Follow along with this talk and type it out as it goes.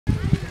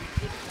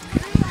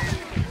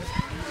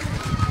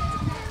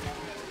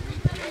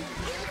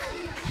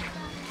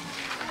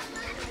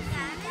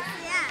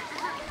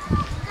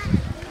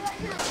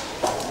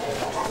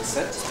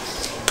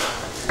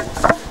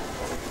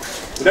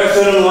Good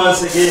afternoon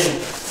once again.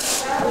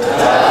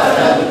 Good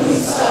afternoon,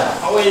 sir.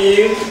 How are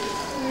you? We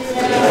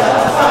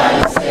are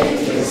fine,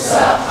 thank you, sir.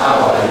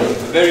 How are you?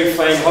 Very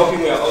fine. Hoping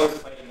we are all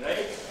fine,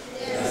 right?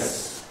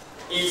 Yes.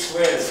 Eat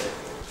well.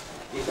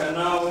 You can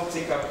now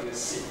take up your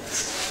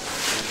seats.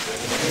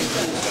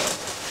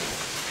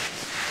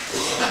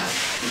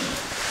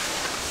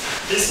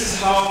 This is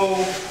how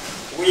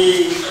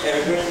we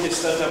are going to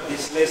start up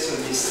this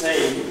lesson this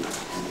time.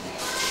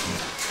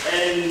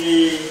 And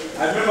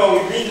I remember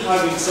we've been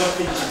having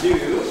something to do.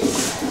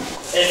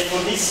 And for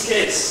this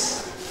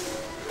case,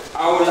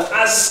 I will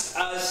ask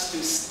us to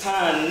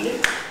stand.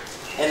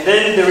 And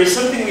then there is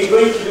something we're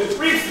going to do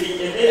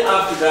briefly. And then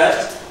after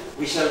that,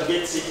 we shall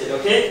get seated,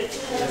 okay?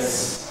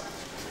 Yes.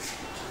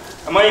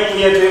 Am I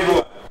clear to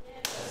everyone?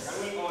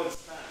 Can we all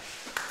stand?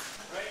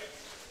 Right?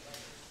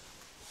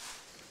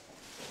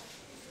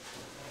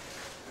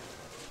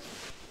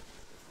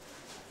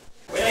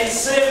 When I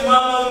say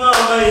mama,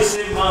 mama, you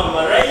say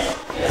mama, right?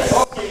 Yes.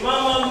 Okay,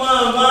 mama,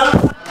 mama.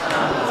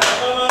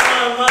 Mama,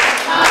 mama.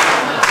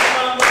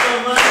 Mama,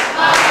 mama.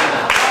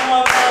 Mama,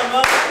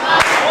 mama. I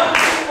want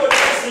people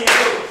to sing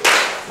too.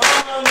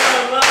 Mama,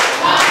 mama.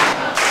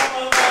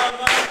 Mama,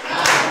 mama.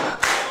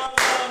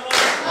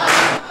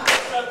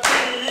 Letter P.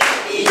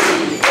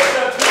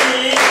 Letter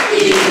P.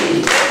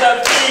 Letter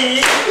P.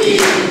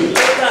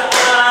 Letter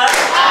I.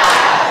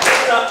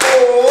 Letter O.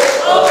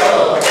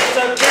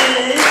 Letter P.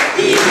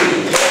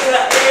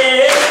 Letter A.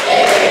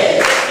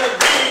 Letter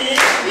B.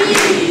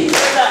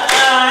 Letter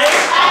I.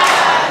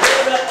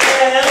 Letter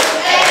L.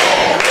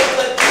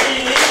 Letter T.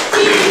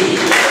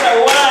 Letter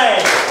Y.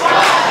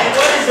 And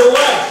what is the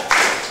Y?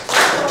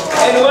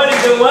 And what is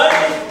the Y?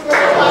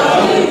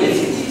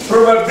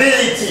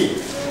 Probability.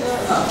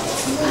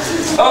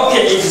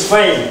 Okay, it's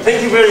fine. Thank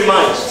you very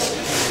much.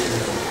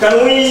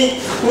 Can we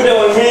put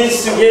our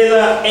hands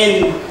together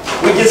and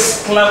we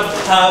just clap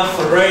her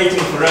for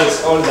writing for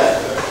us all that?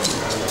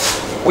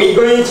 We're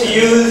going to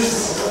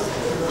use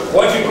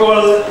what we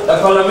call a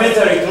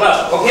parliamentary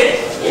clap, okay?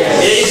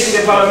 Yes. It is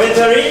in the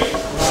parliamentary.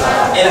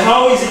 And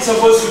how is it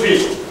supposed to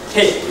be?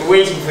 Hey, we're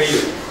waiting for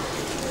you.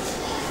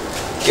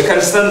 You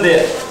can stand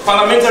there.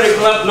 Parliamentary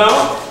clap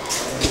now.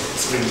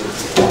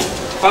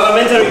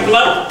 Parliamentary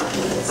clap,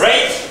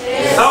 right?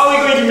 Yes. How are we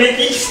going to make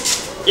it?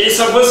 It is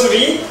supposed to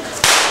be